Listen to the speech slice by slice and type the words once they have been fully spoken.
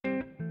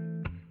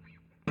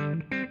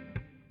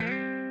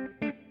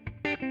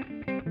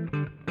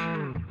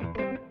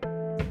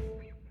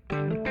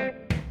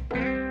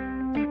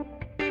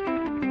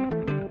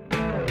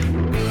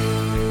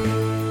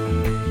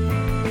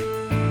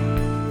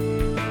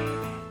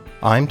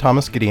I'm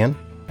Thomas Gideon,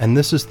 and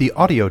this is the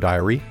audio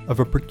diary of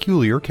a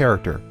peculiar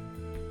character.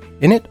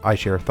 In it, I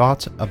share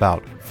thoughts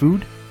about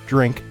food,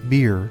 drink,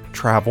 beer,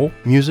 travel,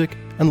 music,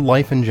 and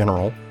life in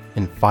general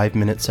in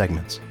 5-minute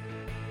segments.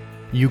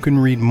 You can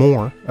read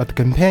more at the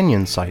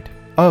companion site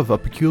of A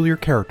Peculiar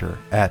Character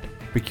at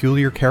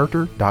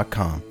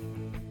peculiarcharacter.com.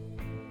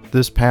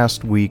 This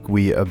past week,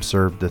 we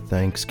observed the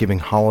Thanksgiving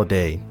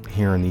holiday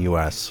here in the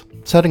U.S.,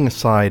 setting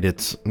aside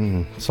its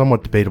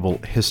somewhat debatable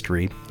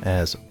history,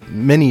 as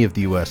many of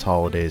the U.S.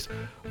 holidays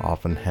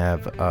often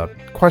have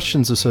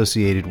questions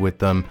associated with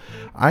them.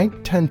 I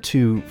tend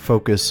to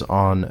focus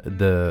on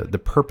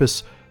the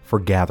purpose for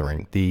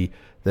gathering, the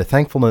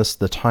thankfulness,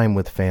 the time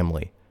with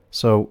family.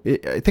 So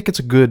I think it's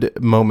a good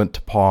moment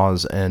to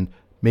pause and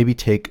maybe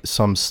take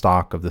some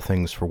stock of the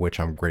things for which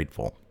I'm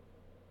grateful.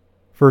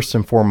 First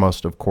and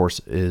foremost, of course,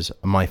 is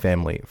my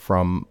family,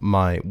 from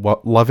my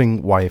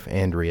loving wife,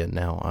 Andrea,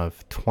 now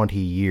of 20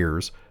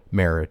 years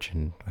marriage,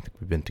 and I think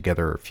we've been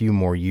together a few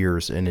more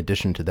years in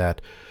addition to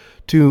that,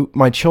 to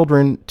my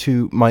children,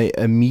 to my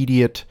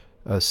immediate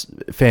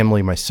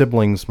family, my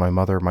siblings, my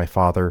mother, my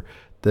father.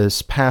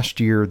 This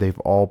past year, they've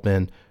all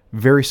been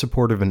very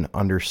supportive and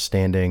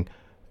understanding.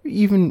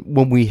 Even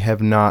when we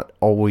have not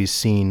always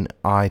seen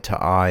eye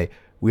to eye,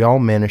 we all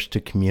managed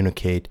to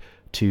communicate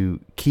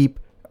to keep,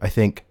 I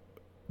think,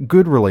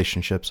 good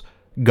relationships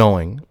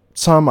going.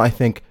 Some, I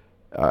think,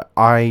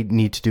 I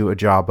need to do a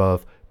job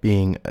of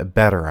being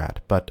better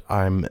at, but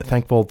I'm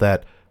thankful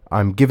that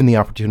I'm given the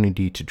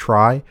opportunity to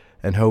try,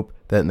 and hope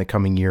that in the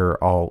coming year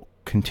I'll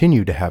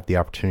continue to have the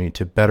opportunity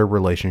to better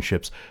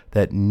relationships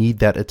that need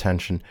that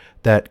attention,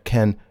 that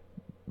can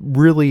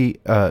really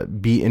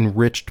be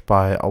enriched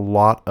by a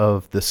lot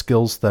of the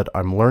skills that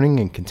I'm learning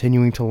and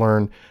continuing to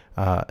learn,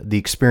 the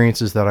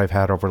experiences that I've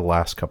had over the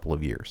last couple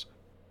of years.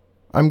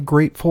 I'm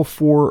grateful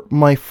for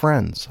my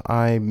friends.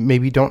 I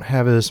maybe don't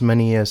have as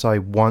many as I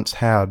once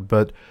had,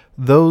 but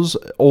those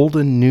old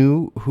and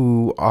new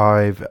who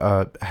I've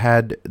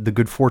had the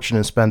good fortune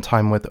to spend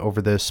time with over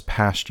this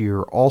past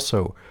year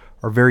also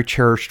are very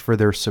cherished for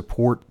their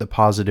support, the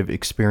positive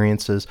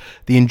experiences,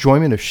 the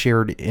enjoyment of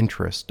shared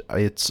interest.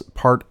 It's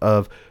part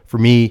of, for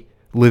me,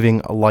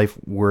 leading a life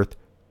worth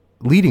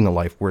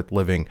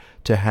living,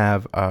 to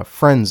have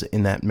friends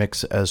in that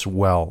mix as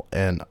well.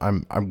 And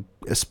I'm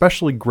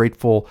especially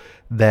grateful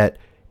that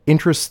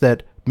interests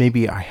that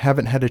maybe I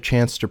haven't had a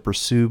chance to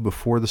pursue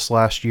before this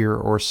last year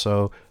or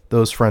so,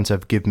 those friends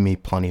have given me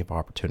plenty of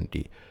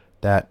opportunity.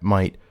 That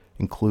might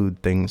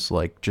include things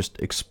like just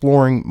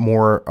exploring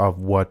more of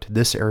what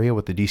this area,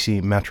 what the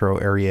DC metro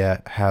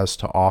area has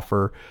to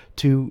offer,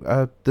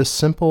 to the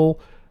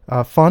simple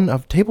fun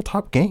of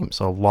tabletop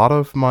games. A lot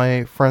of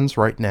my friends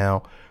right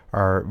now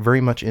are very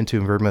much into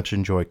and very much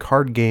enjoy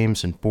card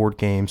games and board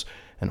games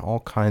and all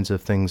kinds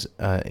of things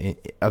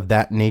of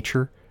that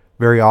nature.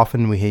 Very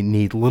often we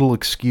need little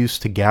excuse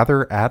to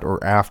gather at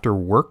or after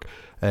work,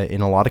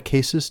 in a lot of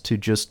cases, to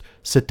just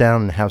sit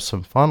down and have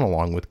some fun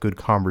along with good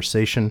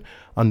conversation,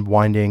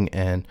 unwinding,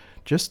 and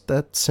just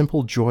that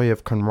simple joy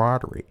of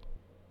camaraderie.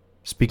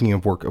 Speaking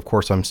of work, of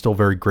course, I'm still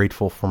very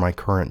grateful for my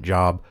current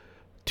job.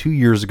 2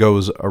 years ago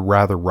was a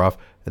rather rough,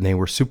 and they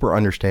were super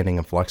understanding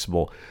and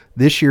flexible.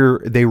 This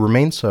year, they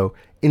remain so.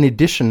 In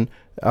addition,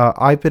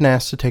 I've been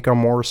asked to take on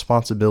more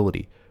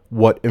responsibility.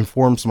 What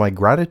informs my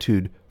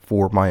gratitude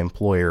for my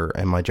employer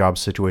and my job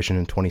situation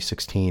in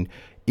 2016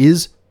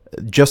 is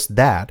just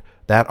that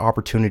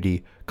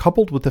opportunity,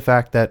 coupled with the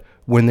fact that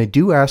when they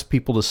do ask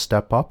people to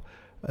step up,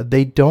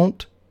 they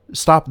don't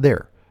stop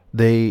there.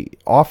 They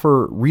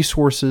offer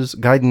resources,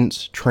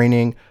 guidance,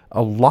 training,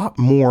 a lot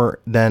more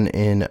than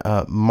in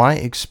my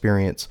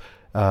experience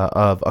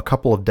of a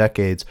couple of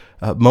decades,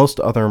 most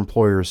other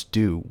employers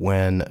do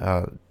when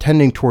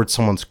tending towards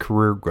someone's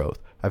career growth.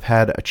 I've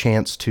had a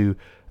chance to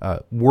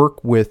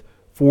work with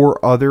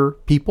 4 other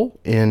people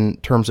in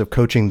terms of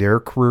coaching their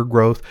career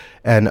growth,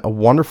 and a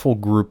wonderful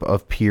group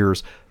of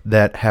peers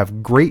that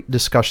have great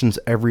discussions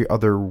every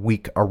other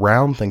week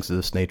around things of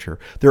this nature.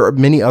 There are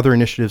many other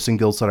initiatives and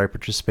guilds that I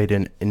participate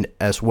in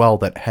as well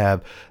that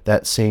have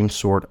that same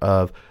sort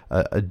of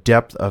a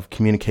depth of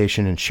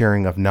communication and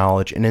sharing of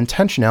knowledge and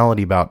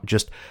intentionality about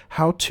just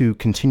how to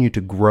continue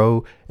to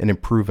grow and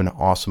improve an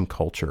awesome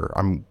culture.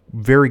 I'm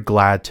very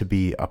glad to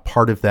be a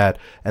part of that,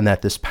 and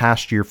that this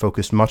past year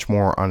focused much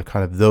more on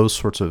kind of those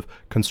sorts of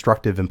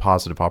constructive and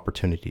positive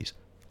opportunities.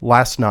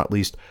 Last not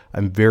least,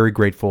 I'm very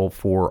grateful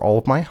for all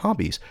of my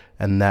hobbies,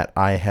 and that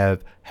I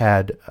have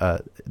had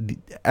the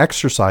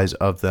exercise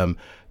of them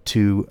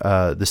to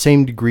the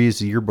same degree as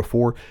the year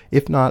before,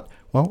 if not,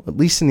 well, at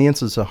least in the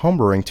instance of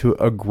homebrewing, to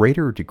a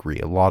greater degree.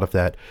 A lot of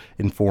that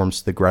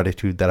informs the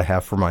gratitude that I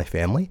have for my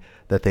family,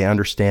 that they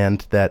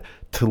understand that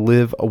to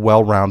live a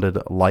well-rounded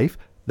life,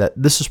 that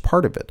this is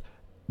part of it.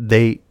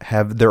 They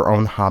have their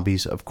own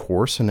hobbies, of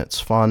course, and it's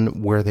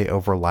fun where they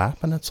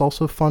overlap, and it's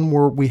also fun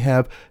where we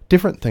have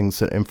different things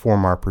that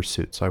inform our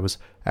pursuits. I was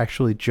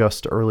actually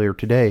just earlier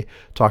today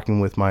talking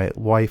with my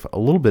wife a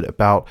little bit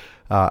about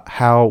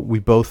how we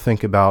both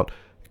think about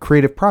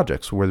creative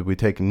projects, whether we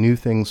take new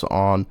things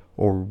on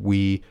or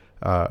we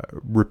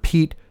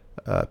repeat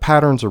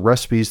patterns or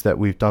recipes that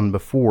we've done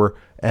before,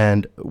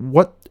 and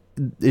what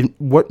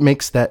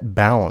makes that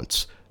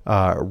balance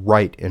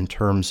right in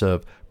terms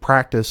of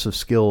practice of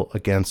skill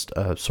against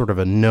sort of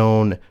a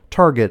known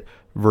target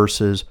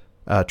versus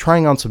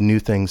trying on some new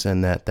things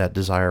and that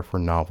desire for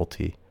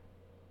novelty.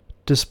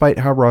 Despite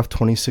how rough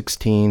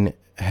 2016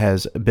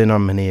 has been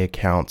on many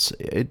accounts,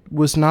 it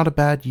was not a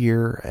bad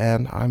year,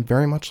 and I'm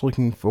very much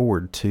looking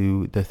forward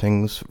to the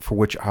things for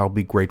which I'll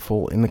be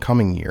grateful in the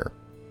coming year.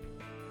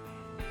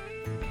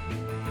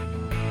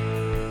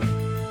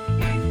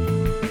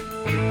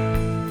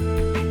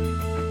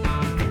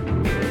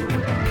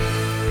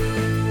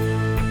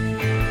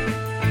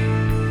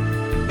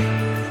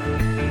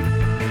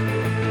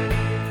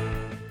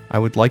 I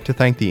would like to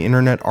thank the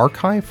Internet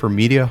Archive for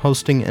media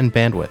hosting and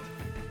bandwidth.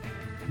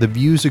 The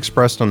views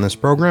expressed on this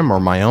program are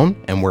my own,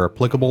 and where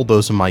applicable,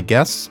 those of my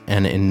guests,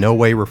 and in no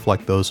way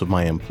reflect those of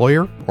my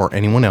employer or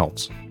anyone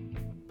else.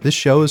 This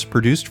show is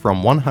produced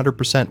from 100%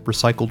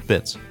 recycled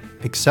bits.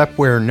 Except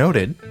where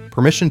noted,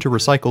 permission to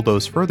recycle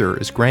those further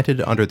is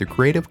granted under the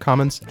Creative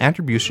Commons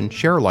Attribution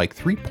Sharealike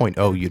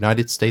 3.0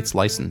 United States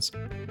license.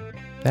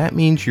 That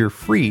means you're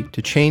free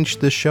to change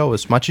this show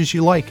as much as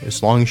you like,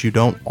 as long as you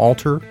don't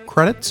alter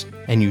credits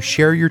and you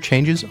share your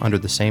changes under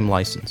the same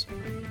license.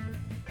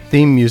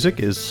 Theme music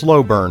is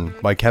Slow Burn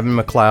by Kevin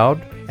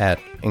MacLeod at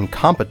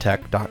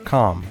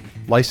Incompetech.com,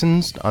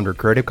 licensed under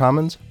Creative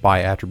Commons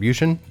by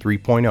Attribution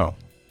 3.0.